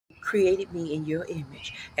created me in your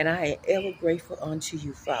image, and I am ever grateful unto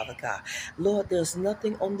you, Father God. Lord, there's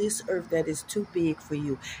nothing on this earth that is too big for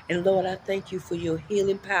you. And Lord, I thank you for your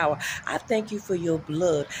healing power. I thank you for your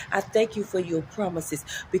blood. I thank you for your promises,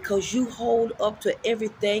 because you hold up to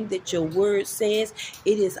everything that your word says.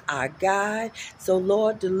 It is our guide. So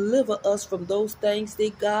Lord, deliver us from those things,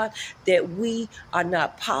 dear God, that we are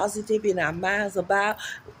not positive in our minds about,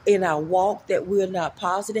 in our walk, that we're not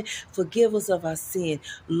positive. Forgive us of our sin.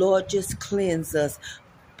 Lord, just cleanse us.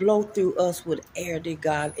 Blow through us with air, dear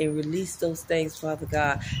God, and release those things, Father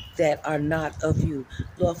God, that are not of you.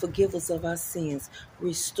 Lord, forgive us of our sins.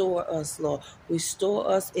 Restore us, Lord. Restore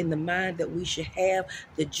us in the mind that we should have,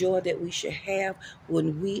 the joy that we should have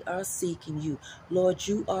when we are seeking you. Lord,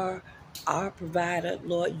 you are our provider.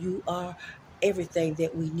 Lord, you are everything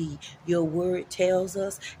that we need. Your word tells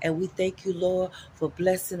us, and we thank you, Lord, for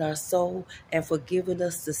blessing our soul and for giving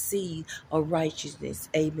us the seed of righteousness.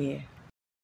 Amen.